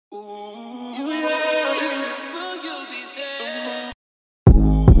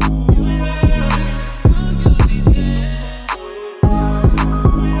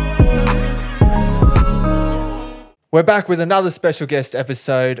We're back with another special guest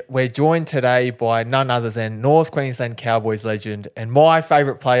episode. We're joined today by none other than North Queensland Cowboys legend and my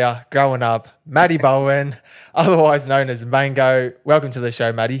favourite player growing up, Matty Bowen, otherwise known as Mango. Welcome to the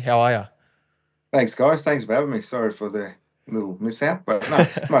show, Matty. How are you? Thanks, guys. Thanks for having me. Sorry for the little mishap, but no,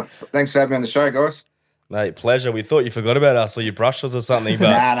 thanks for having me on the show, guys. Mate, pleasure. We thought you forgot about us or you brushed us or something,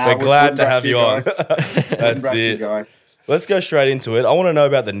 but we're glad to have you on. That's it. Guys. Let's go straight into it. I want to know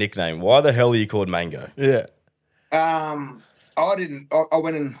about the nickname. Why the hell are you called Mango? Yeah. I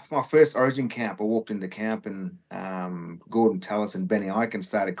went in my first Origin camp. I walked into camp and Gordon Tallis and Benny Eichen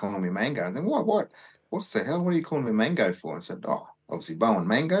started calling me Mango. And then what's the hell? What are you calling me Mango for? And I said, obviously Bowen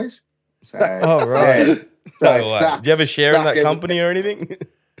Mangoes. So, right. Yeah. So do you have a share in that company or anything?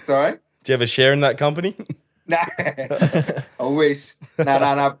 Sorry? Do you have a share in that company? No, I wish. No.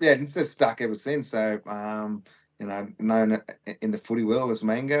 Yeah, it's just stuck ever since. So, known in the footy world as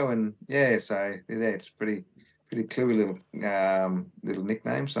Mango, and it's pretty clever little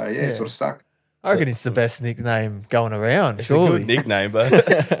nickname. So it sort of stuck. I reckon it's the best nickname going around. It's surely. a good nickname,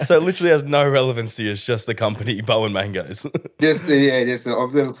 but so it literally has no relevance to you. It's just the company Bowen Mangoes. There's a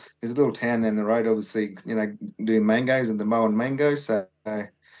little town down the road, obviously, doing mangoes and the Bowen Mangoes. So I'm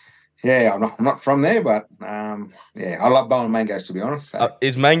not from there, but I love Bowen Mangoes, to be honest. So.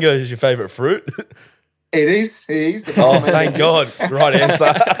 Is mangoes your favourite fruit? It is. Thank God. Right answer.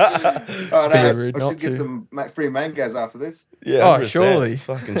 I should get some free mangoes after this. Yeah. 100%. Surely.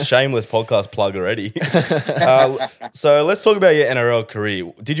 Fucking shameless podcast plug already. So let's talk about your NRL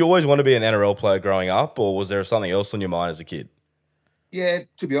career. Did you always want to be an NRL player growing up, or was there something else on your mind as a kid? Yeah,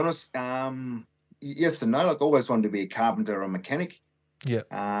 to be honest, yes and no. Like, I always wanted to be a carpenter or a mechanic. Yeah.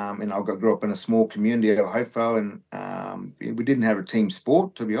 And I grew up in a small community of Hopevale, and we didn't have a team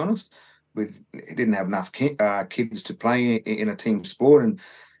sport, to be honest. We didn't have enough kids to play in a team sport, and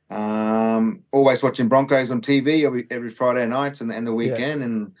always watching Broncos on TV every Friday nights and the weekend,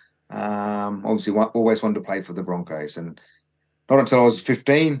 and obviously always wanted to play for the Broncos. And not until I was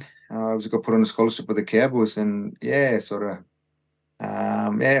 15, I got put on a scholarship with the Cowboys, and that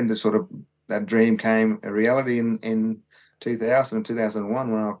dream came a reality in 2000 and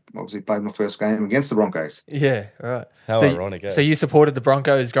 2001 when I obviously played my first game against the Broncos. Yeah, right. How ironic. So you supported the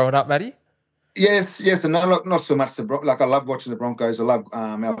Broncos growing up, Matty? Yes, and no, not so much I love watching the Broncos. I love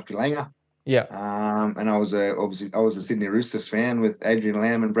Alfie Langer. Yeah. And I was a Sydney Roosters fan with Adrian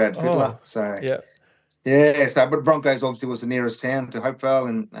Lamb and Brad Fiddler. So but Broncos obviously was the nearest town to Hopevale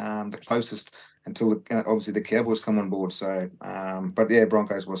and the closest until obviously the Cowboys come on board. So,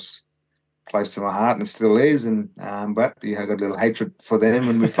 Broncos was close to my heart and still is, and but I got a little hatred for them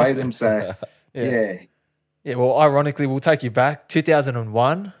when we play them. So yeah. Well, ironically, we'll take you back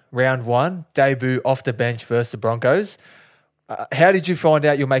 2001, round one, debut off the bench versus the Broncos. How did you find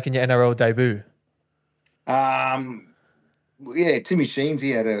out you're making your NRL debut? Timmy Sheens, he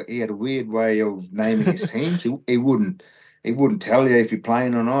had a weird way of naming his teams. He wouldn't tell you if you're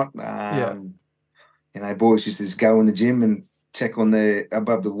playing or not. Boys used to just go in the gym and check on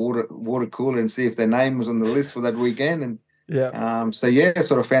above the water cooler and see if their name was on the list for that weekend. And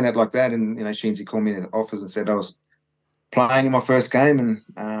sort of found out like that. And Sheensy called me in the office and said I was playing in my first game, and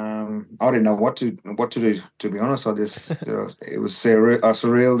I didn't know what to do. To be honest, I just it was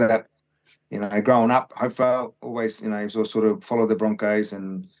surreal that growing up, Hopevale always sort of followed the Broncos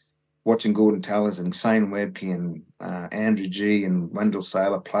and watching Gordon Tallis and Shane Webke and Andrew G and Wendell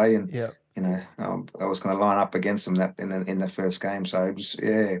Saylor play, and I was going to line up against them in the first game. So it was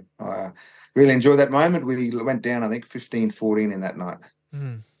I really enjoyed that moment. We went down, I think, 15-14 in that night.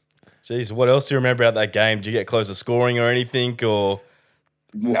 Jeez, what else do you remember about that game? Did you get close to scoring or anything, or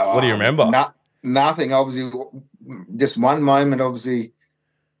what do you remember? Nothing. Obviously, just one moment. Obviously,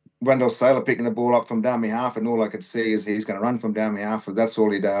 Wendell Saylor picking the ball up from dummy half, and all I could see is he's going to run from dummy half. That's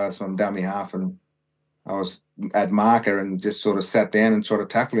all he does from dummy half, and I was at marker and just sort of sat down and tried to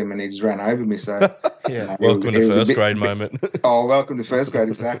tackle him, and he just ran over me. So, welcome to first grade moment. Welcome to first grade,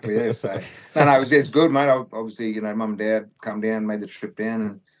 exactly. Yeah. So, it was good, mate. Obviously, mum and dad come down, made the trip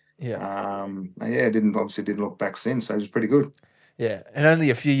down, and didn't look back since. So it was pretty good. Yeah, and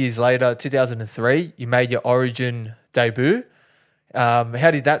only a few years later, 2003, you made your Origin debut.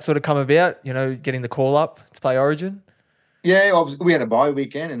 How did that sort of come about? Getting the call up to play Origin. Yeah, obviously we had a bye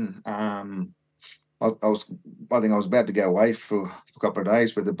weekend, and I think I was about to go away for a couple of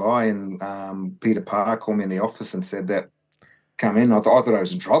days with the bye, and Peter Parr called me in the office and said that come in. I thought I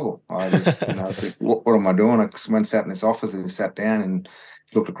was in trouble. I just, I think, what am I doing? I went sat in this office and he sat down and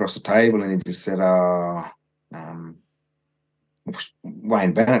looked across the table and he just said,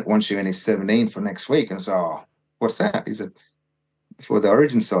 Wayne Bennett wants you in his 17 for next week. And so, what's that? He said, for the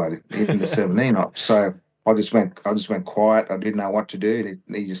Origin side, in the 17. So I just went quiet. I didn't know what to do.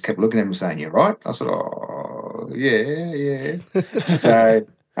 And he just kept looking at me saying, "You're right." I said, "Oh, yeah." So,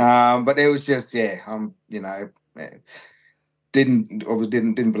 but it was just, didn't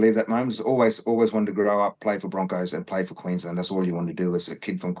believe that moment. Always wanted to grow up, play for Broncos, and play for Queensland. That's all you want to do as a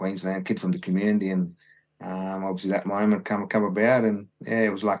kid from Queensland, kid from the community, and obviously that moment come about, and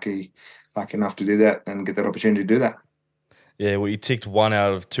it was lucky enough to do that and get that opportunity to do that. Yeah, well, you ticked one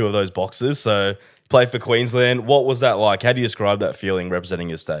out of two of those boxes. So, play for Queensland. What was that like? How do you describe that feeling representing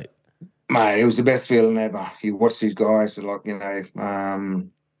your state? Mate, it was the best feeling ever. You watch these guys,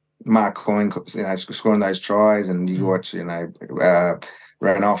 Mark Coyne, scoring those tries, and you watch, running down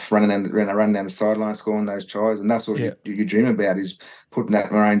the sideline, scoring those tries, and that's what you dream about, is putting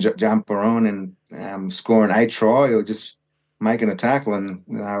that maroon jumper on and scoring a try or just making a tackle. And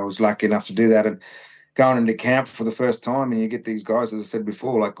I was lucky enough to do that, and going into camp for the first time, and you get these guys, as I said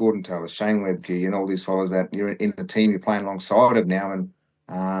before, like Gordon Taylor, Shane Webke, and all these fellas that you're in the team, you're playing alongside of now, and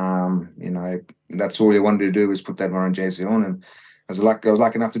that's all you wanted to do was put that maroon jersey on. And I was lucky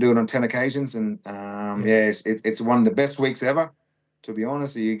enough to do it on 10 occasions, and it's one of the best weeks ever. To be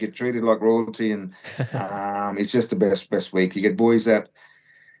honest, you get treated like royalty, and it's just the best week. You get boys that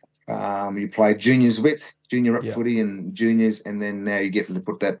you play juniors with, junior rep footy and juniors, and then now you get to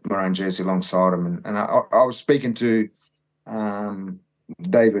put that maroon jersey alongside them. And I was speaking to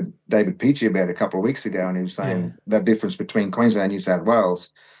David Peachy about it a couple of weeks ago, and he was saying that difference between Queensland and New South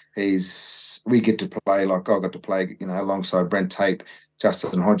Wales is we get to play, like I got to play, alongside Brent Tate,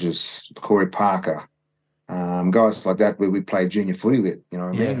 Justin Hodges, Corey Parker, guys like that where we play junior footy with, you know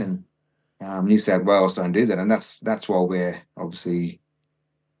what I mean? And New South Wales don't do that, and that's why we're obviously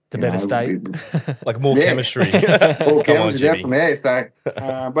the better state, like more chemistry. More chemistry, definitely. Yeah. So,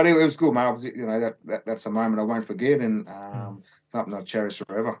 but it was good, mate. Obviously, that's a moment I won't forget, and something I'll cherish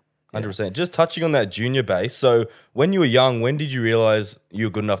forever. 100%. Just touching on that junior base. So, when you were young, when did you realise you were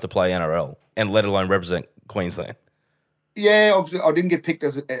good enough to play NRL, and let alone represent Queensland? Yeah, obviously, I didn't get picked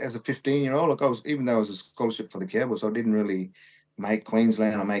as a 15-year-old. Like even though I was a scholarship for the Cowboys, I didn't really make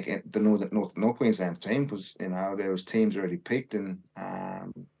Queensland or make the North Queensland team, because there was teams already picked, and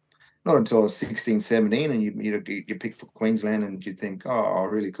not until I was 16, 17, and you pick for Queensland, and you think, oh, I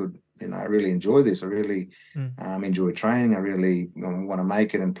really could, I really enjoy this. I really enjoy training. I really want to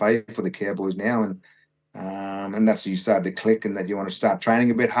make it and play for the Cowboys now. And that's you start to click, and that you want to start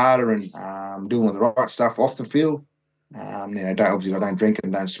training a bit harder and doing the right stuff off the field. Obviously I don't drink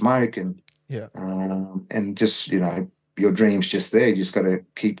and don't smoke, and just, your dream's just there. You just got to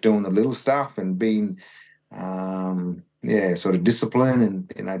keep doing the little stuff and being, sort of discipline,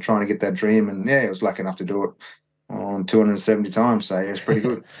 and trying to get that dream. And I was lucky enough to do it on 270 times. So it's pretty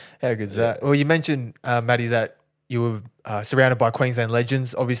good. How good's that? Well, you mentioned, Matty, that you were surrounded by Queensland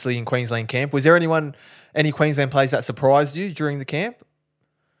legends, obviously in Queensland camp. Was there any Queensland players that surprised you during the camp?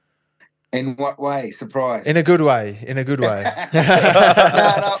 In what way? Surprised? In a good way. No,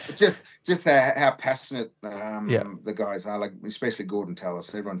 just how passionate the guys are, like especially Gordon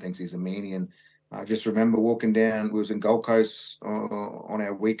Tallis. Everyone thinks he's a meanie, and I just remember walking down. We was in Gold Coast on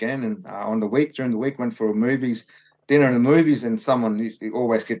our weekend, and during the week went for dinner in the movies, and you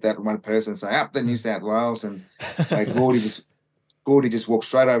always get that one person say, "Up the New South Wales," and Gordy just walked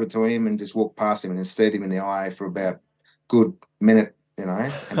straight over to him and just walked past him and stared him in the eye for about a good minute. And he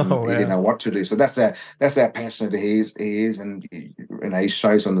didn't know what to do. So that's how passionate he is, and he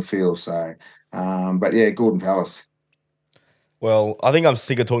shows on the field. So, Gordon Tallis. Well, I think I'm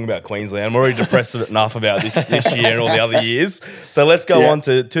sick of talking about Queensland. I'm already depressed enough about this year and all the other years. So let's go on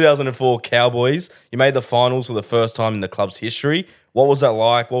to 2004 Cowboys. You made the finals for the first time in the club's history. What was that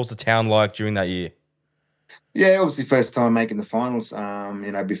like? What was the town like during that year? Yeah, obviously first time making the finals.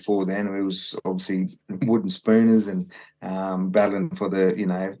 Before then it was obviously wooden spooners and battling for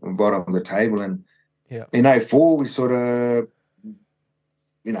the bottom of the table. And in 04 we sort of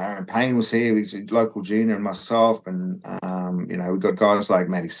Payne was here. He's a local junior, and myself, and we got guys like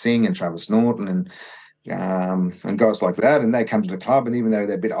Matty Singh and Travis Norton and guys like that, and they come to the club, and even though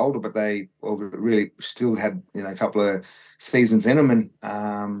they're a bit older, but they really still had a couple of seasons in them, and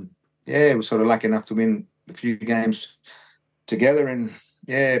we were sort of lucky enough to win a few games together, and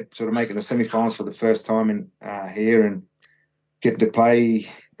sort of making the semi-finals for the first time in here, and getting to play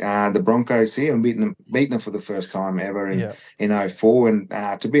the Broncos here and beating them for the first time ever in 04, and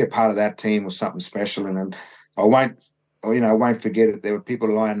to be a part of that team was something special. And I won't forget it. There were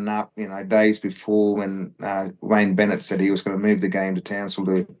people lining up, days before when Wayne Bennett said he was going to move the game to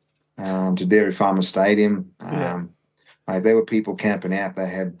Townsville to Dairy Farmers Stadium. There were people camping out. They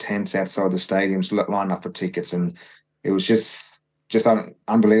had tents outside the stadiums lined up for tickets, and it was just just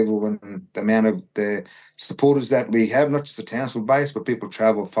unbelievable, and the amount of the supporters that we have, not just the Townsville base, but people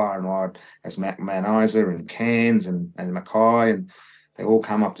travel far and wide, as Mount Isa and Cairns and Mackay, and they all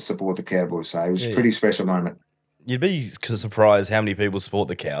come up to support the Cowboys. So it was a pretty special moment. You'd be surprised how many people support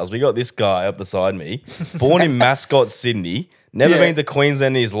the Cows. We got this guy up beside me, born in Mascot, Sydney, never been to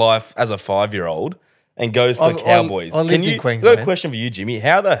Queensland in his life as a 5-year-old, and goes for Cowboys. I lived in Queensland. I've got a question for you, Jimmy.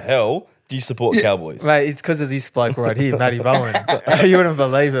 How the hell do you support Cowboys? Mate, it's because of this bloke right here, Matty Bowen. You wouldn't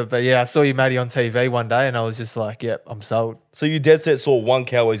believe it, but I saw you, Matty, on TV one day, and I was just like, yep, I'm sold. So you dead set saw one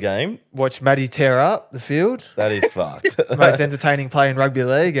Cowboys game? Watched Matty tear up the field. That is fucked. Most entertaining play in rugby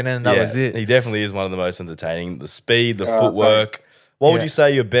league, and then that was it. He definitely is one of the most entertaining. The speed, the footwork. Nice. What would you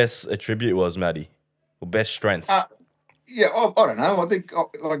say your best attribute was, Matty? Or best strength? I don't know. I think,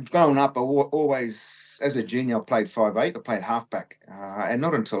 like, growing up, I always... As a junior, I played 5'8". I played halfback, and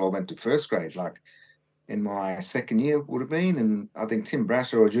not until I went to first grade, like in my second year would have been. And I think Tim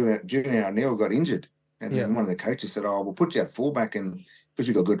Brasher or Junior O'Neill got injured, and then one of the coaches said, "Oh, we'll put you at fullback, and because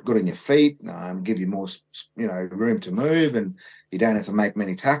you got good on your feet, give you more, room to move, and you don't have to make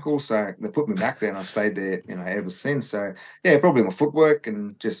many tackles." So they put me back there, and I stayed there, ever since. So probably my footwork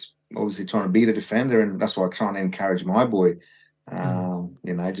and just obviously trying to be the defender, and that's why I try to encourage my boy,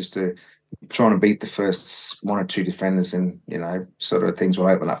 just to. Trying to beat the first one or two defenders, and sort of things will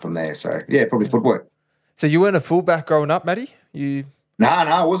open up from there. So probably footwork. So you weren't a fullback growing up, Matty? No,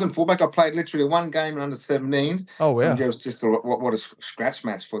 I wasn't fullback. I played literally one game in under 17s. Oh wow! It was just what a scratch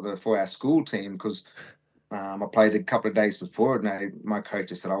match for our school team, because I played a couple of days before it. And my coach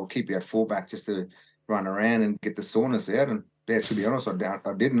just said, "I'll keep you at fullback just to run around and get the soreness out." And to be honest,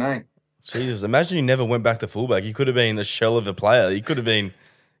 I didn't. Jesus, imagine you never went back to fullback. You could have been the shell of a player. You could have been.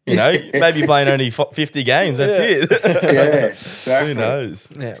 Maybe playing only 50 games. That's it. Exactly. Who knows?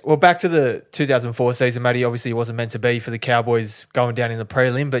 Yeah. Well, back to the 2004 season, Matty. Obviously, it wasn't meant to be for the Cowboys going down in the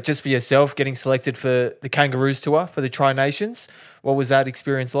prelim, but just for yourself, getting selected for the Kangaroos tour for the Tri-Nations. What was that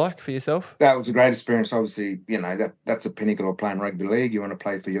experience like for yourself? That was a great experience. Obviously, that's a pinnacle of playing rugby league. You want to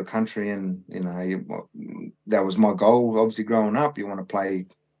play for your country, and that was my goal. Obviously, growing up, you want to play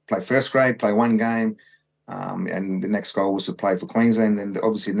first grade, play one game. And the next goal was to play for Queensland. And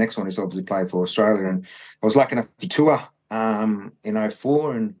obviously the next one is obviously play for Australia. And I was lucky enough to tour in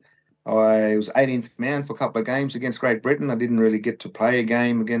 2004, and I was 18th man for a couple of games against Great Britain. I didn't really get to play a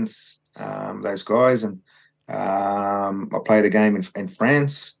game against those guys. And I played a game in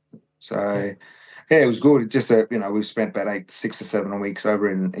France. So, it was good. It just, we spent about 6 or 7 weeks over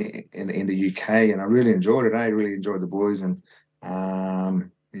in the UK, and I really enjoyed it. I really enjoyed the boys. And,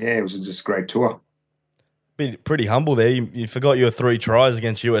 it was just a great tour. Pretty humble there. You forgot your 3 tries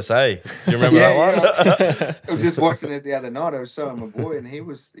against USA. Do you remember that one? I was just watching it the other night. I was showing my boy, and he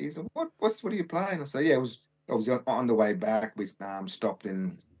said, "What are you playing?" I said, "Yeah, it was on the way back. We stopped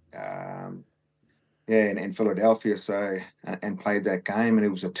in Philadelphia, and played that game, and it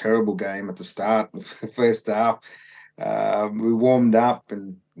was a terrible game at the start, the first half. We warmed up,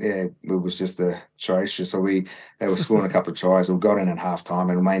 and it was just atrocious. So they were scoring a couple of tries. We got in at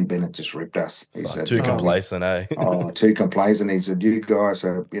halftime, and Wayne Bennett just ripped us. He said, "Too complacent, eh?" Too complacent. He said, "You guys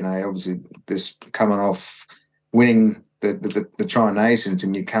are, obviously this coming off winning the Tri-Nations,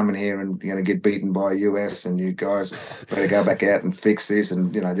 and you're coming here and you're going to get beaten by US, and you guys better go back out and fix this."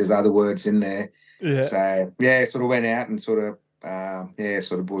 And there's other words in there. Yeah. So sort of went out and sort of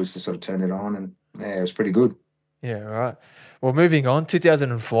boys to sort of turn it on, and it was pretty good. Yeah, right. Well, moving on,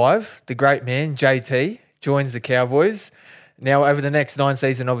 2005, the great man, JT, joins the Cowboys. Now, over the next 9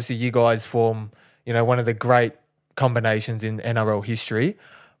 seasons, obviously you guys form, one of the great combinations in NRL history.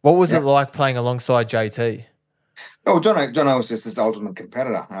 What was it like playing alongside JT? Oh, Jono was just his ultimate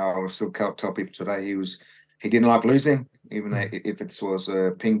competitor. I will still tell people today he didn't like losing, even if it was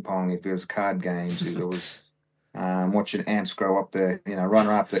ping pong, if it was card games, if it was watching ants grow up run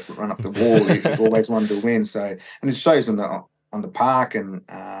up the wall. He always wanted to win. So, and it shows on the park, and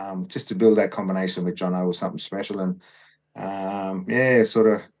just to build that combination with Jono was something special. And sort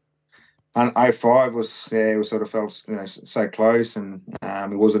of. And 05 we sort of felt so close, and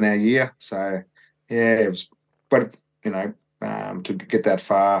it wasn't our year. So it was, but to get that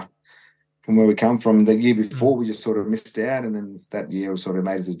far from where we come from, the year before we just sort of missed out, and then that year we sort of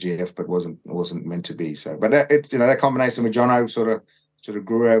made it to GF, but wasn't meant to be. So, but that combination with Jono sort of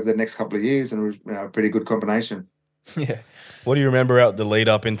grew over the next couple of years, and it was a pretty good combination. Yeah. What do you remember out the lead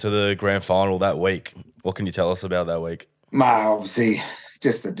up into the grand final that week? What can you tell us about that week? Obviously,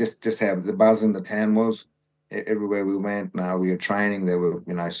 just how the buzz in the town was. Everywhere we went, we were training. There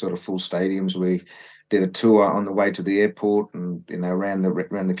were sort of full stadiums. We did a tour on the way to the airport, and around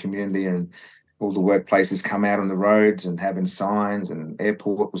the community, and all the workplaces come out on the roads and having signs, and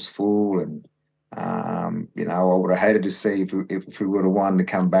airport was full, and I would have hated to see if we would have won to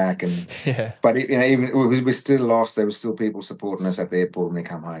come back, and but even we still lost. There were still people supporting us at the airport when we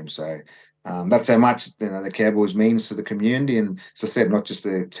come home. So that's how much the Cowboys means to the community, and as I said, not just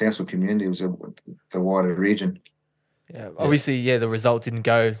the Townsville community, it was the wider region. Yeah, obviously, the result didn't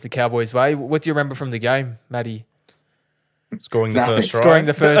go the Cowboys' way. What do you remember from the game, Matty? Scoring the first try. Scoring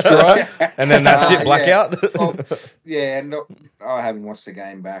the first try. And then that's it, blackout. I haven't watched the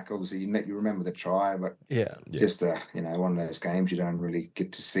game back. Obviously, you remember the try, but just one of those games you don't really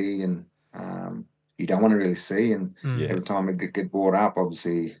get to see, and you don't want to really see. And every time it get brought up,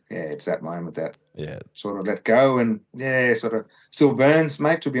 obviously, it's that moment that sort of let go, and sort of still burns,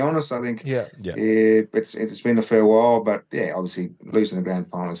 mate. To be honest, I think it's been a fair while, but obviously losing the grand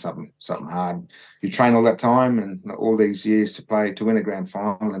final is something hard. You train all that time and all these years to win a grand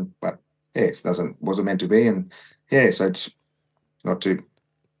final, but it wasn't meant to be, and so it's not too.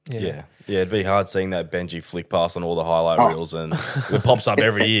 Yeah, it'd be hard seeing that Benji flick pass on all the highlight reels, and it pops up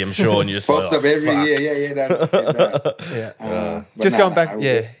every year, I'm sure, and you just pops up every year.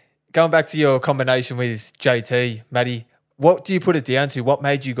 Going back to your combination with JT, Matty, what do you put it down to? What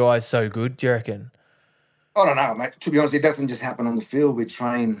made you guys so good, do you reckon? I don't know, mate. To be honest, it doesn't just happen on the field. We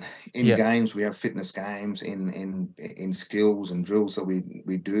train in games. We have fitness games in skills and drills that we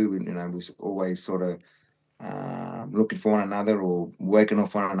do. And, we always sort of looking for one another or working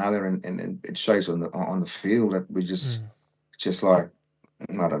off one another, and it shows on the field that we just like,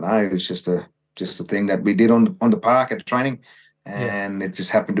 I don't know. It's just a thing that we did on the park at the training. And it just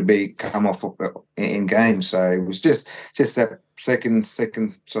happened to come off in games. So it was just that second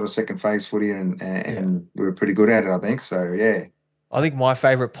phase footy, and we were pretty good at it, I think. So I think my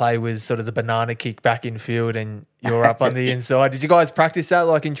favourite play was sort of the banana kick back in field, and you're up on the inside. Did you guys practice that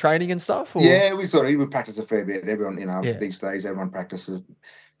like in training and stuff? Or? Yeah, we practice a fair bit. Everyone, these days everyone practices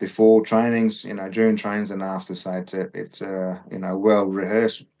before trainings, during trainings and after. So it's well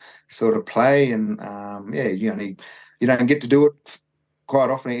rehearsed sort of play, and you don't get to do it quite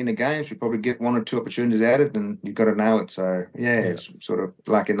often in the games. We probably get one or two opportunities at it, and you've got to nail it. So, it's sort of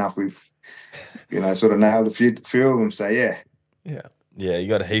lucky enough we've, sort of nailed a few of them. So, Yeah, you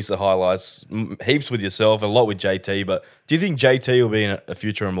got heaps of highlights, heaps with yourself, a lot with JT. But do you think JT will be a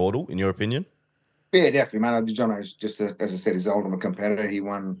future immortal, in your opinion? Yeah, definitely, man. Jono's just, as I said, his ultimate competitor. He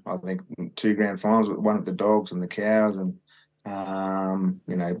won, I think, 2 grand finals, one at the Dogs and the Cows, and,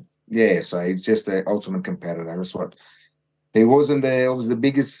 so he's just the ultimate competitor. That's what he wasn't the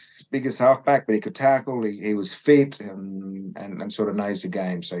biggest halfback, but he could tackle. He was fit and sort of knows the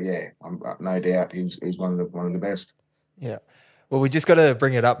game. So I'm no doubt he's one of the best. Yeah. Well, we just got to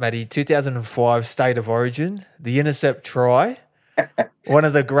bring it up, Matty. 2005 State of Origin, the Intercept try, one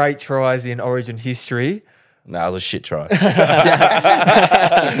of the great tries in Origin history. No, it was a shit try.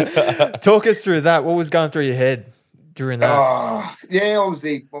 Talk us through that. What was going through your head during that?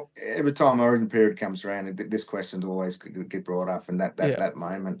 Obviously, every time Origin period comes around, this question always get brought up, and that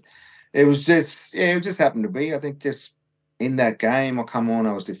moment, it was just it just happened to be. I think just in that game, I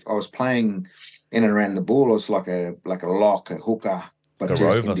was playing in and around the ball. I was like a lock, a hooker, but like just a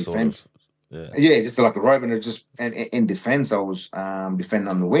rover, in defense. Sort of. Just like a rover, and in defense, I was defending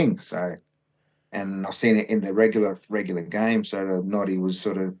on the wing. So, and I've seen it in the regular game. So the Noddy was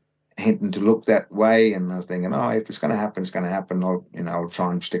sort of hinting to look that way, and I was thinking, if it's going to happen, it's going to happen. I'll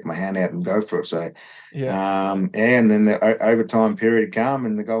try and stick my hand out and go for it. So, and then the overtime period come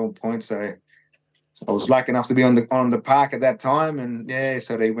and the golden point. So I was lucky enough to be on the park at that time, and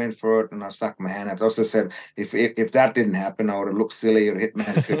so they went for it, and I stuck my hand out. I also said if that didn't happen, I would have looked silly. It would have hit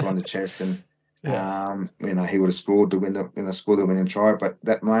Matty Cooper on the chest, and he would have scored the winning try. But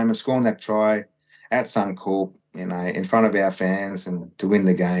that moment, scoring that try at Suncorp, in front of our fans, and to win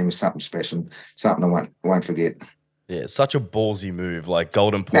the game was something special, something I won't forget. Yeah, such a ballsy move, like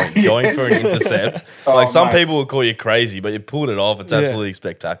golden point, going for an intercept. Some people will call you crazy, but you pulled it off. It's absolutely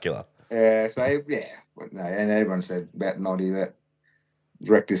spectacular. And everyone said about Noddy that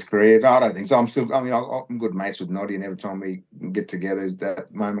wrecked his career. No, I don't think so. I'm good mates with Noddy, and every time we get together,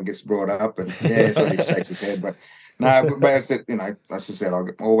 that moment gets brought up, and so he shakes his head. But no, but as I said, I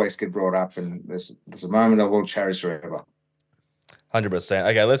always get brought up, and there's a moment I will cherish forever. 100%.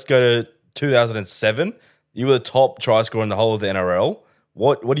 Okay, let's go to 2007. You were the top try scorer in the whole of the NRL.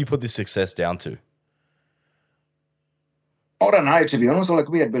 What do you put this success down to? I don't know, to be honest. Like,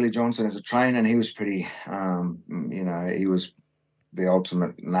 we had Billy Johnson as a trainer, and he was pretty, he was the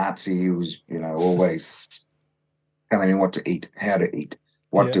ultimate Nazi. He was, always telling me what to eat, how to eat,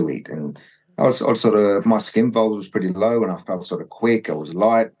 what to eat. And I was sort of, my skin fold was pretty low, and I felt sort of quick. I was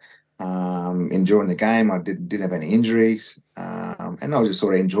light. enjoying the game. I didn't have any injuries, and I just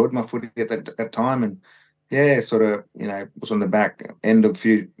sort of enjoyed my footy at that time. And sort of was on the back end of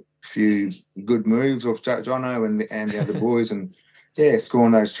few good moves off Jono and the other boys, and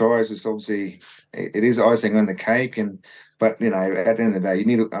scoring those tries is obviously it is icing on the cake. But at the end of the day, you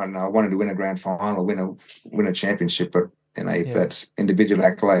need. I wanted to win a grand final, win a championship, but if that's individual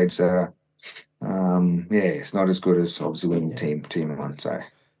accolades, it's not as good as obviously winning the team one. So.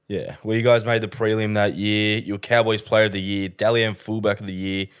 Yeah, well, you guys made the prelim that year. You were Cowboys Player of the Year, Dally M Fullback of the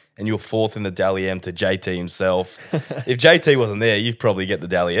Year, and you were fourth in the Dally M to JT himself. If JT wasn't there, you'd probably get the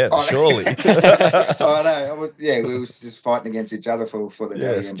Dally M, surely. Oh, no. We were just fighting against each other for the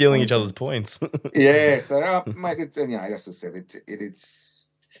Dally M. Stealing each other's points. So, mate, as I said, it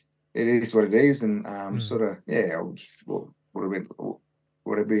is what it is. And sort of,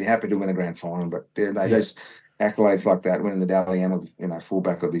 would have been happy to win a grand final. But those accolades like that, winning the Dally M of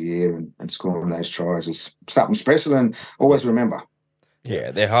fullback of the year and scoring those tries is something special, and always remember. Yeah,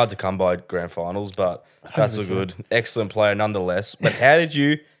 they're hard to come by grand finals, but that's a good, excellent player nonetheless. But how did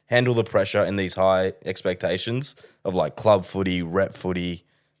you handle the pressure in these high expectations of like club footy, rep footy?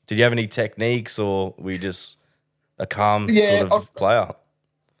 Did you have any techniques, or were you just a calm sort of player?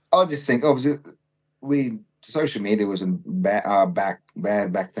 I just think obviously social media was bad back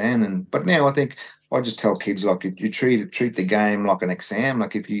then, but now I think I just tell kids like you treat the game like an exam.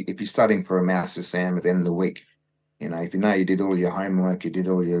 Like if you're studying for a maths exam at the end of the week, if you did all your homework, you did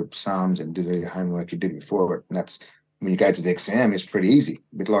all your sums and did all your homework you did before it, and that's when you go to the exam, it's pretty easy.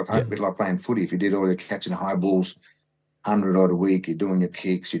 A bit like playing footy. If you did all your catching high balls 100 odd a week, you're doing your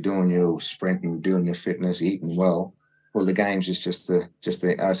kicks, you're doing your sprinting, you're doing your fitness, eating well. Well, the game's is just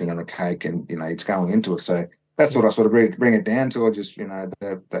the icing on the cake, and it's going into it. So that's what I sort of bring it down to. I just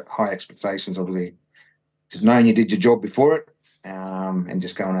the high expectations, obviously, just knowing you did your job before it, and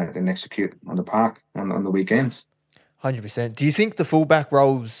just going out and execute on the park on the weekends. 100%. Do you think the fullback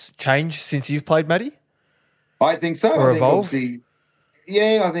roles changed since you've played, Matty? I think so. Or I think evolved?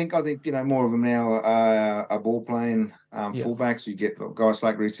 I think more of them now are ball playing fullbacks. You get guys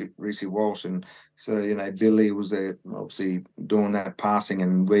like Reece Walsh, and so Billy was there, obviously doing that passing,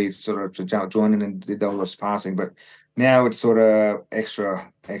 and we sort of joined in and did all this passing. But now it's sort of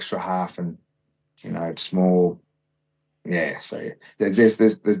extra half, and it's more. Yeah, so there's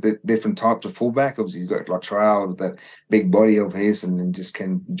the different types of fullback. Obviously, you've got Latrell with that big body of his, and then just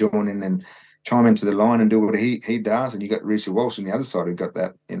can join in and chime into the line and do what he does. And you got Reece Walsh on the other side who got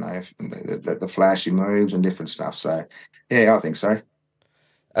that, the flashy moves and different stuff. So, I think so.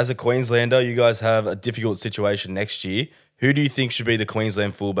 As a Queenslander, you guys have a difficult situation next year. Who do you think should be the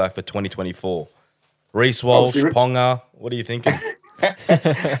Queensland fullback for 2024? Reece Walsh, Ponga. What are you thinking?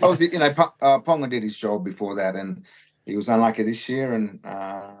 Obviously, Ponga did his job before that, and he was unlucky this year. And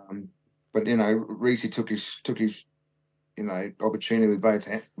but Reece took his opportunity with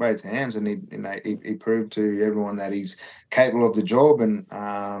both hands, and he proved to everyone that he's capable of the job. And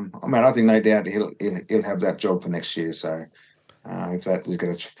I think no doubt he'll have that job for next year. So if that is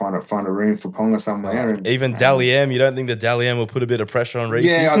going to find a room for Ponga somewhere, and even Dally M, you don't think that Dally M will put a bit of pressure on Reece?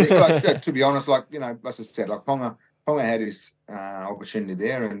 Yeah, I think to be honest, as I said, Ponga had his opportunity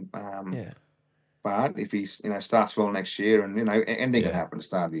there, and But if he starts well next year, and anything can happen to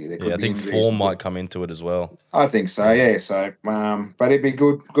start the year. I think form might come into it as well. I think so. Yeah. So, but it'd be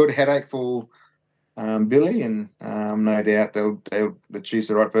good headache for Billy, and no doubt they'll choose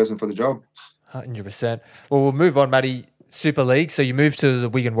the right person for the job. 100%. Well, we'll move on, Matty. Super League. So you moved to the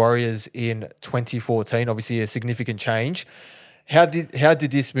Wigan Warriors in 2014. Obviously, a significant change. How did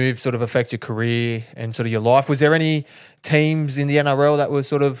this move sort of affect your career and sort of your life? Was there any teams in the NRL that were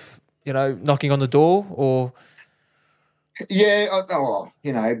sort of knocking on the door, or? Yeah,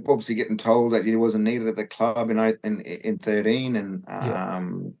 obviously getting told that you wasn't needed at the club, in 13, and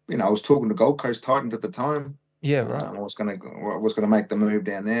I was talking to Gold Coast Titans at the time. Yeah, right. I was gonna make the move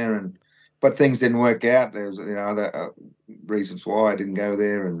down there, but things didn't work out. There was other reasons why I didn't go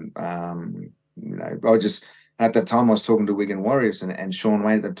there, and I just at that time I was talking to Wigan Warriors, and Sean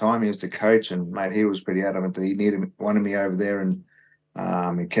Wayne at the time, he was the coach, and mate, he was pretty adamant that he wanted me over there, and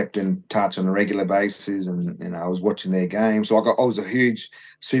he kept in touch on a regular basis, and I was watching their games. So I was a huge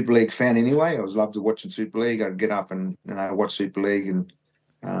Super League fan anyway. I was loved watching Super League. I'd get up and watch Super League, and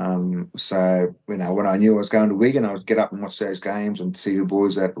so when I knew I was going to Wigan, I would get up and watch those games and see who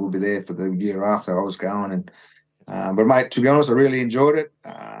boys that would be there for the year after I was going. And but mate, to be honest, I really enjoyed it.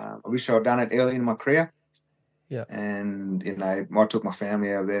 I wish I'd done it early in my career. Yeah, and I took my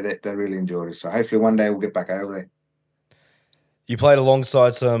family over there. They really enjoyed it. So hopefully one day we'll get back over there. You played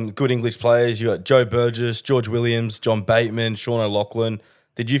alongside some good English players. You got Joe Burgess, George Williams, John Bateman, Sean O'Loughlin.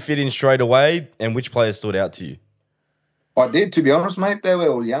 Did you fit in straight away, and which players stood out to you? I did, to be honest, mate. They were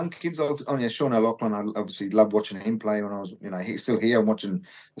all young kids. Sean O'Loughlin, I obviously loved watching him play when I was, he's still here. I'm watching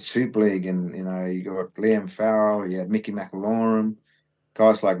the Super League, and, you got Liam Farrell, you had Mickey McIlaurin,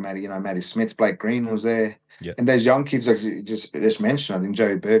 guys like Matty Smith, Blake Green was there. Yeah. And those young kids, like you just mentioned, I think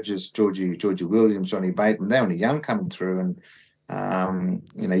Joey Burgess, Georgie Williams, Johnny Bateman, they were only young coming through. And,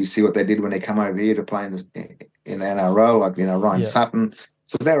 you see what they did when they come over here to play in the NRL, like, Ryan Sutton.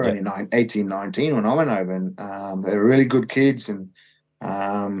 So they were only 18, 19 when I went over, and they were really good kids. And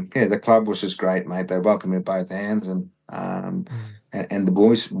the club was just great, mate. They welcomed me with both hands, and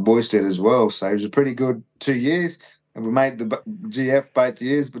the boys did as well. So it was a pretty good 2 years, and we made the GF both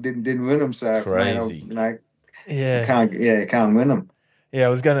years, but didn't win them. So crazy, you can't win them.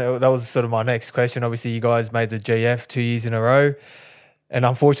 Yeah, that was sort of my next question. Obviously, you guys made the GF 2 years in a row, and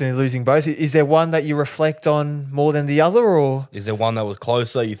unfortunately losing both. Is there one that you reflect on more than the other, or is there one that was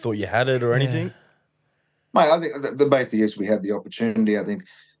closer? You thought you had it, or anything? Mate, I think the both years we had the opportunity. I think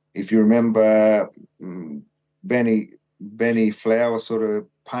if you remember, Benny Flower sort of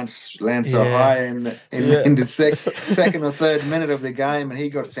punched Lancer high in the second or third minute of the game, and he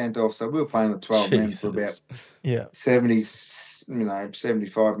got sent off. So we were playing with 12 men for about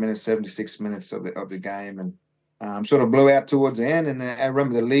 75 minutes, 76 minutes of the game, and sort of blew out towards the end. And I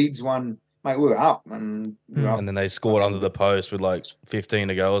remember the Leeds one, mate, we were up. And then they scored under the post with like 15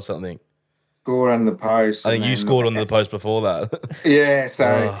 to go or something. Scored under the post. I think you scored under the post before that. Yeah,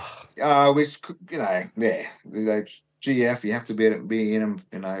 so, GF, you have to be in them,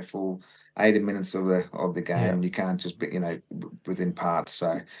 for 80 minutes of the game. Yeah. You can't just be, within parts.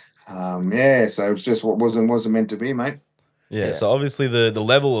 So, so it was just what wasn't meant to be, mate. Yeah, so obviously the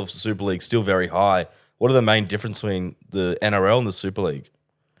level of Super League is still very high. What are the main difference between the NRL and the Super League?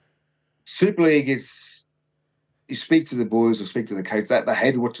 Super League is, you speak to the boys or speak to the coach, they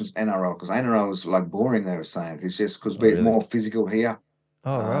hated watching NRL because NRL was like boring, they were saying. It's just because we're more physical here.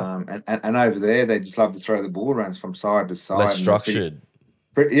 Oh, right. And over there, they just love to throw the ball around from side to side. Less structured.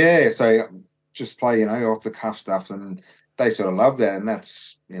 So just play, off the cuff stuff, and they sort of love that. And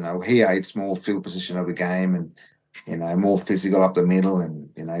that's, here it's more field position of the game, and, more physical up the middle, and,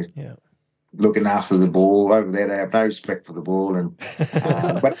 looking after the ball. Over there, they have no respect for the ball, and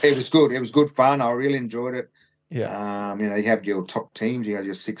but it was good. It was good fun. I really enjoyed it. Yeah. You have your top teams. You have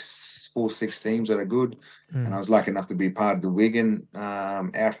your 6 teams that are good, and I was lucky enough to be part of the Wigan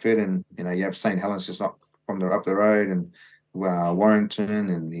outfit. And you have St Helens just up the road, and Warrington,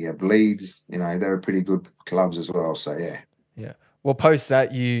 and you have Leeds. They're pretty good clubs as well. So yeah. Well, post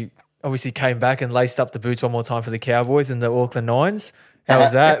that, you obviously came back and laced up the boots one more time for the Cowboys and the Auckland Nines. How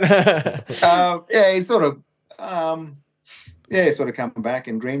was that? He sort of come back,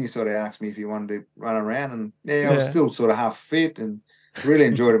 and Greeny sort of asked me if he wanted to run around, and I was still sort of half fit, and really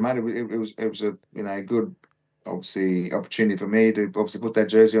enjoyed it, mate. It was a good, obviously, opportunity for me to obviously put that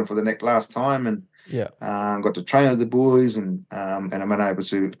jersey on for the last time, and got to train with the boys, and I went over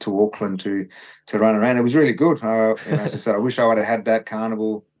to Auckland to run around. It was really good. As I said, I wish I would have had that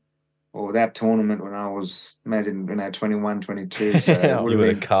carnival or that tournament when I was, imagine, 21, 22. So you would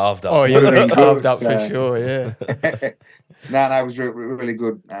have carved up. Oh, you would have carved up for sure, yeah. No, it was really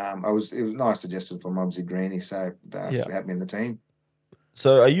good. It was nice suggestion from obviously Greeny, so to have me in the team.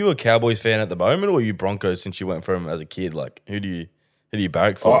 So are you a Cowboys fan at the moment, or are you Broncos since you went from as a kid? Like, who do you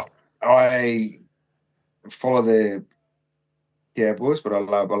barrack for? I follow the Cowboys, but I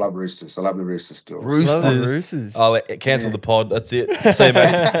love Roosters. I love the Roosters still. Roosters. I'll cancel the pod. That's it. See you,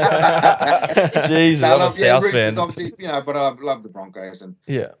 mate. Jesus, I'm a South fan. Obviously, but I love the Broncos, and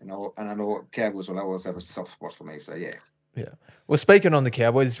I know Cowboys will always have a soft spot for me. So yeah. Well, speaking on the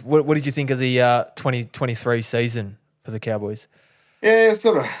Cowboys, what did you think of the 2023 season for the Cowboys? Yeah,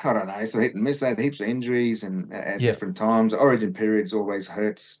 sort of, I don't know, sort of hit and miss. They had heaps of injuries, and at different times. Origin periods always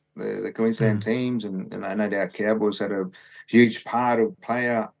hurts the Queensland teams, and no doubt Cowboys had a huge part of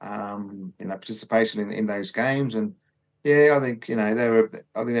player participation in those games. And I think they'll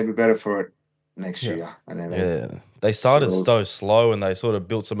be better for it next year. And then they started so slow, and they sort of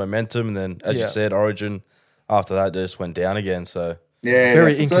built some momentum, and then as you said, Origin after that just went down again. So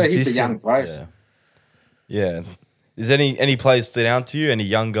very inconsistent. He's a young player. Yeah. Is any players stood out to you? Any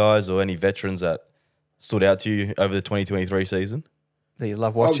young guys or any veterans that stood out to you over the 2023 season that you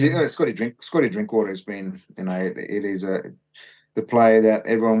love watching? Scotty Drinkwater has been, it is the player that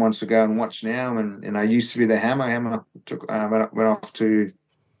everyone wants to go and watch now. And used to be the Hammer. Hammer went off to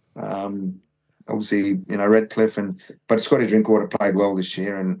obviously Redcliffe, but Scotty Drinkwater played well this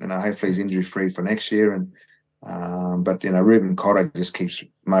year, and hopefully he's injury free for next year. And but Ruben Cotter just keeps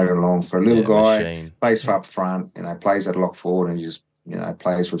motoring along for a little guy. Machine. Plays for up front, plays at lock forward, and he just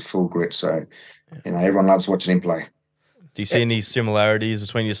plays with full grit. So, everyone loves watching him play. Do you see any similarities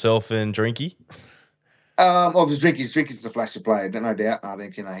between yourself and Drinky? Obviously, Drinky's a flashy player, no doubt. I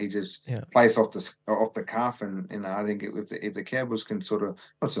think he just plays off the cuff, and I think if the Cowboys can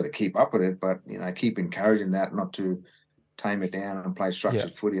not keep up with it, but keep encouraging that, not to tame it down and play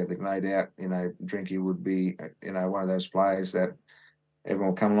structured footy. I think no doubt, Drinky would be one of those players that everyone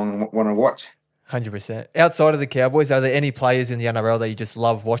will come along and want to watch. 100%. Outside of the Cowboys, are there any players in the NRL that you just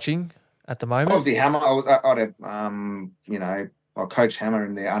love watching at the moment? Obviously, Hammer. I'd have, I'll coach Hammer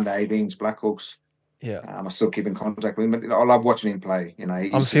in the under-18s Blackhawks. Yeah, I still keep in contact with him, but I love watching him play.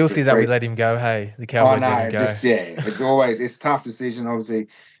 I'm filthy that we let him go. Hey, the Cowboys let him go. It's a tough decision. Obviously,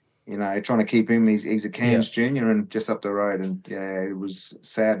 trying to keep him. He's a Cairns junior and just up the road, and it was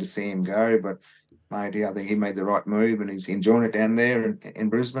sad to see him go. But mate, I think he made the right move, and he's enjoying it down there in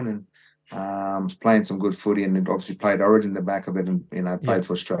Brisbane, and he's playing some good footy, and obviously played Origin in the back of it, and played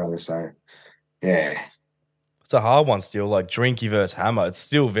for Australia. So, yeah. It's a hard one still, like Drinky versus Hammer. It's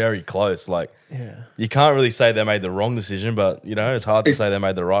still very close. You can't really say they made the wrong decision, but it's hard to say they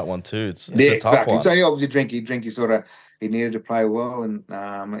made the right one too. It's a tough one. So obviously Drinky he needed to play well, and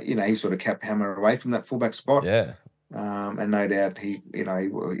he sort of kept Hammer away from that fullback spot. Yeah. And no doubt he did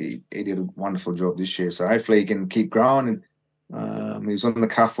a wonderful job this year. So hopefully he can keep growing, and he's on the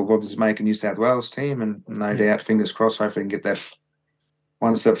cuff of obviously making New South Wales team, and no doubt, fingers crossed, hopefully he can get that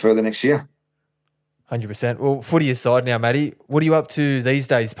one step further next year. 100%. Well, footy aside now, Matty, what are you up to these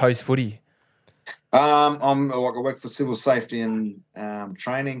days post-footy? I work for civil safety and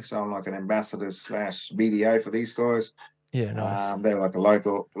training, so I'm like an ambassador / BDO for these guys. Yeah, nice. They're like a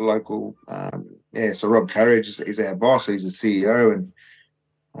local. So Rob Courage is our boss. He's the CEO,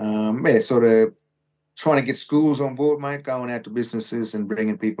 and sort of trying to get schools on board, mate. Going out to businesses and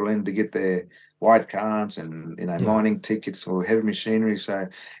bringing people in to get their white cards and mining tickets or heavy machinery. So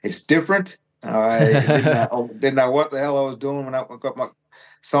it's different. I didn't know what the hell I was doing when I got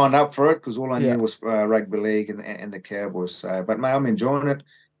signed up for it, because all I knew was rugby league and the Cowboys. So, but mate, I'm enjoying it.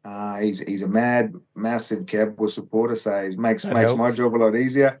 He's a massive Cowboys supporter, so it makes my job a lot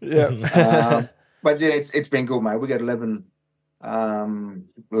easier. Yeah. But yeah, it's been good, mate. We got 11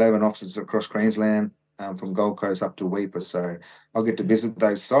 officers across Queensland, from Gold Coast up to Weipa. So I'll get to visit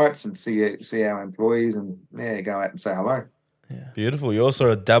those sites and see our employees and go out and say hello. Yeah. Beautiful. You're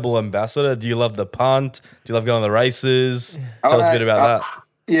also a double ambassador. Do you love the punt? Do you love going to the races? Tell us a bit about that.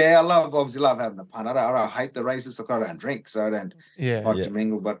 Yeah, I obviously love having the punt. I don't hate the races. I don't drink, so I don't like to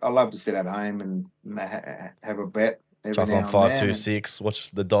mingle. But I love to sit at home and have a bet. Chuck on 5-2-6,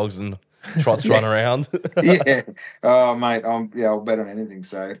 watch the dogs and trots run around. Yeah. Oh, mate, I'll bet on anything.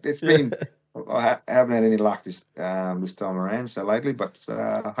 So it's been... I haven't had any luck this time around so lately, but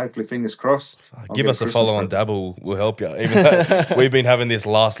hopefully, fingers crossed. Give us a follow on Dabble, we'll help you. Even though we've been having this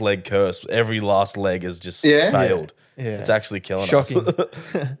last leg curse. Every last leg has just failed. Yeah. It's actually killing us.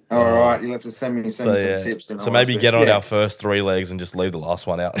 All right, you'll have to send me some tips. So maybe get on our first 3 legs and just leave the last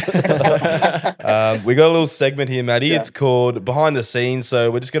one out. We got a little segment here, Matty. Yeah. It's called Behind the Scenes. So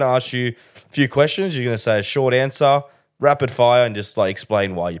we're just going to ask you a few questions. You're going to say a short answer, rapid fire, and just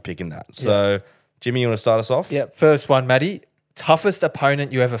explain why you're picking that. So, Jimmy, you want to start us off? Yeah. First one, Matty. Toughest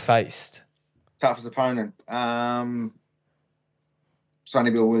opponent you ever faced? Toughest opponent? Sonny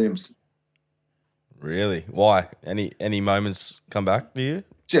Bill Williams. Really? Why? Any moments come back for you?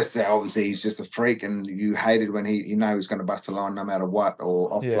 Just obviously he's just a freak, and you hated when he's going to bust a line no matter what, or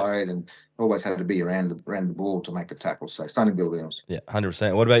offload, and always had to be around the ball to make the tackle. So Sonny Bill Williams. Yeah,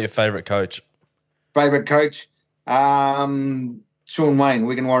 100%. What about your favourite coach? Favourite coach? Sean Wayne,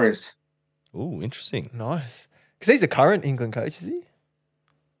 Wigan Warriors. Ooh, interesting. Nice. Because he's a current England coach, is he?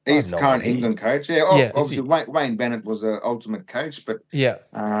 He's the current England coach. Yeah, obviously Wayne Bennett was an ultimate coach, but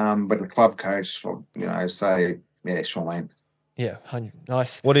but the club coach, Sean Wayne. Yeah,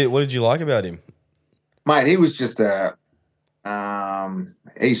 nice. What did you like about him, mate? He was just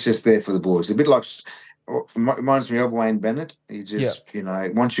he's just there for the boys. A bit like reminds me of Wayne Bennett. He just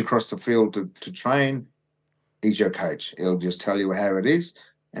once you cross the field to train, he's your coach. He'll just tell you how it is.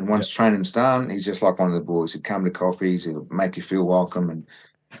 And once training's done, he's just like one of the boys. He'll come to coffees, he'll make you feel welcome, and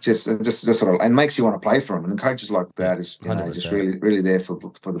just sort of, and makes you want to play for him. And coaches like that is just really, really there for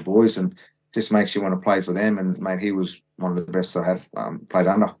the boys, and just makes you want to play for them. And mate, he was one of the best I had played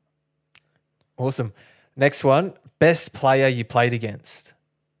under. Awesome. Next one, best player you played against.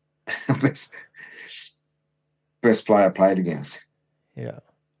 Best player I played against. Yeah.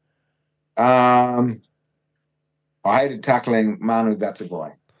 I hated tackling Manu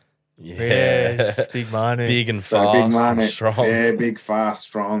Vatuvai. Yes, big Manu. Big and fast, big Manu, strong. Yeah, big, fast,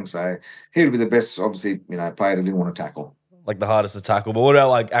 strong. So he would be the best, obviously, player that didn't want to tackle. like the hardest to tackle, but what about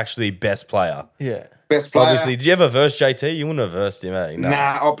like actually best player? Yeah. Best player. Obviously, did you ever verse JT? You wouldn't have versed him, eh? No.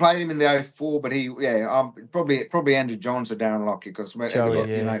 Nah, I played him in the 04, but probably Andrew Johns or Darren Lockie because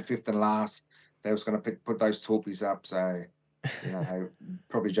fifth and last, they was going to put those torpies up. So,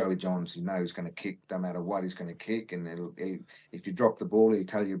 probably Joey Johns, he's going to kick no matter what he's going to kick, and if you drop the ball, he'll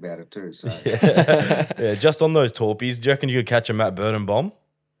tell you about it too. So, yeah, just on those torpies, do you reckon you could catch a Matt Burton bomb?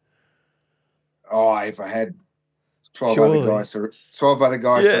 Oh, if I had 12 other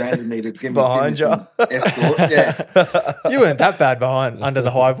guys surrounded me to give behind me some escort. Yeah, you weren't that bad behind under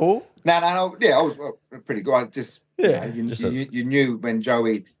the high ball. No. Yeah, I was pretty good. I just you knew when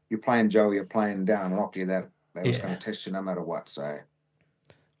you're playing down Lockie that they was going to test you no matter what. So,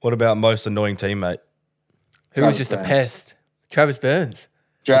 what about most annoying teammate? Who was just a pest? Travis Burns.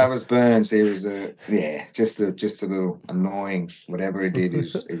 Travis Burns. He was just a little annoying. Whatever he did,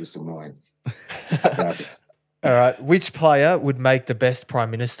 he was annoying. Travis. All right. Which player would make the best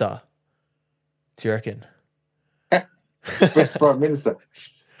Prime Minister? Do you reckon? Best Prime Minister?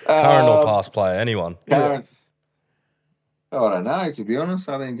 Current or past player? Anyone? Current. Oh, I don't know, to be honest.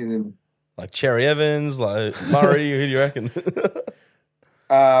 I think like Cherry Evans, like Murray. Who do you reckon?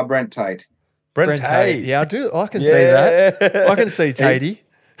 Brent Tate. Brent Tate. Yeah, I can see that. I can see Tatey.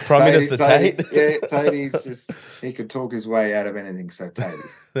 Prime Minister Tate. Yeah, Tatey's he could talk his way out of anything, so Tatey.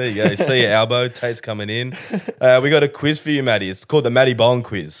 There you go. See your elbow. Tate's coming in. We got a quiz for you, Matty. It's called the Matty Bowen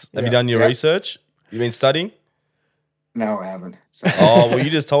quiz. Have you done your research? You been studying? No, I haven't. So. Oh, well, you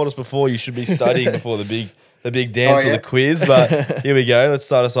just told us before you should be studying before the big dance or the quiz. But here we go. Let's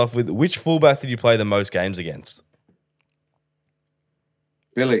start us off with which fullback did you play the most games against?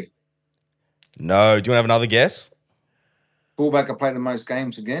 Billy. No. Do you want to have another guess? Fullback I played the most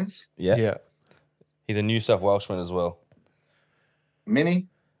games against? Yeah. He's a New South Welshman as well. Minnie?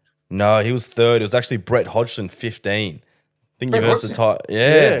 No, he was third. It was actually Brett Hodgson, 15. I think you versed the Tigers.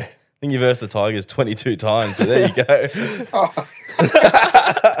 Yeah. I think you versed the Tigers 22 times. So there you go.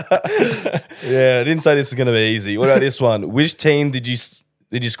 Yeah, I didn't say this was going to be easy. What about this one? Which team did you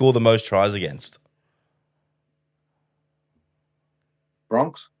score the most tries against?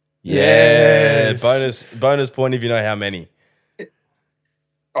 Bronx? Yeah. Bonus point if you know how many.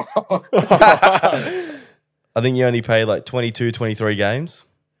 I think you only played like 22, 23 games.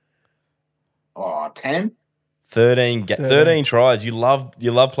 10? 13 tries. You love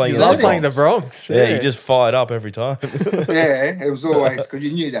playing. You love playing the Bronx. Yeah, you just fired up every time. Yeah, it was always because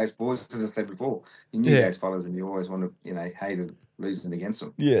you knew those boys, as I said before. You knew those fellas, and you always want to, hated losing against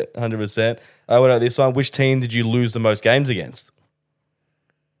them. Yeah, 100%. What about this one? Which team did you lose the most games against?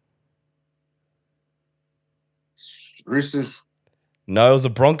 Roosters. No, it was the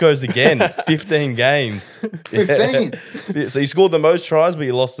Broncos again. 15 games. 15? Yeah. So you scored the most tries, but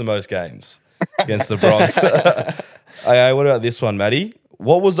you lost the most games against the Bronx. Okay, what about this one, Matty?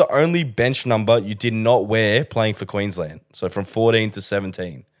 What was the only bench number you did not wear playing for Queensland? So from 14 to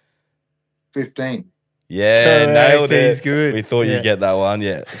 17. 15. Yeah, nailed it. He's good. We thought you'd get that one,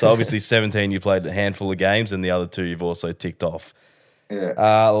 yeah. So obviously 17, you played a handful of games, and the other two you've also ticked off.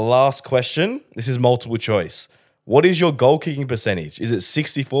 Yeah. Last question. This is multiple choice. What is your goal kicking percentage? Is it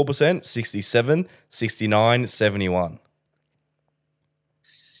 64%, 67, 69, 71?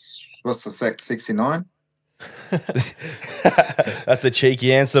 What's the 69? That's a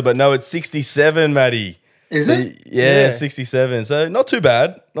cheeky answer, but no, it's 67, Matty. Is it? Yeah, 67. So not too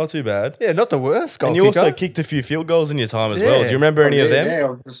bad. Not too bad. Yeah, not the worst goal And you kicker. also kicked a few field goals in your time as well. Do you remember any of them?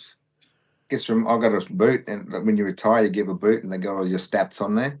 Yeah, I got a boot, and when you retire, you give a boot, and they got all your stats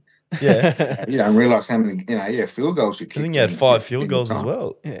on there. Yeah. You don't realise how many, field goals you kicked. I think you had 5 field goals as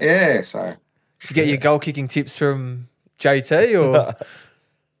well. Yeah, so. Did you get your goal kicking tips from JT or?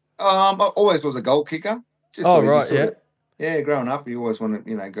 I always was a goal kicker. Yeah, growing up, you always want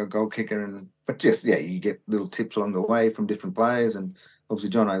to, go goal kicker, but you get little tips along the way from different players, and obviously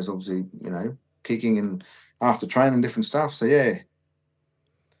Jono's kicking and after training different stuff. So yeah.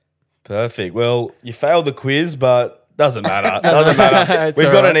 Perfect. Well, you failed the quiz, but doesn't matter. Doesn't matter.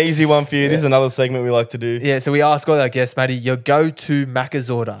 We've got an easy one for you. This is another segment we like to do. Yeah, so we ask all our guests, Matty, your go-to Macca's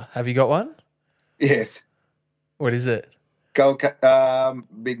order. Have you got one? Yes. What is it?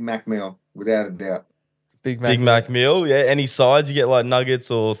 Big Mac meal, without a doubt. Big Mac meal. Yeah. Any sides? You get like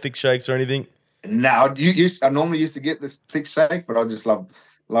nuggets or thick shakes or anything? No, I normally used to get this thick shake, but I just love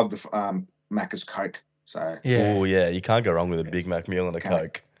the Macca's Coke. So Oh yeah, you can't go wrong with a Big Mac meal and a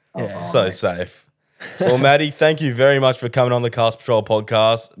Coke. Yeah. So safe. Well, Matty, thank you very much for coming on the Cast Patrol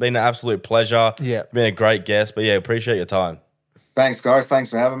podcast. Been an absolute pleasure. Yeah. Been a great guest, but appreciate your time. Thanks, guys. Thanks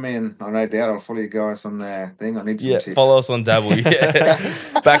for having me, and I no doubt I'll follow you guys on the thing. I need some tips. Follow us on Dabble.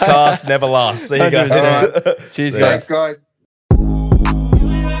 Yeah. Back cast, never last. See you guys. All right. Cheers, guys. Thanks, guys.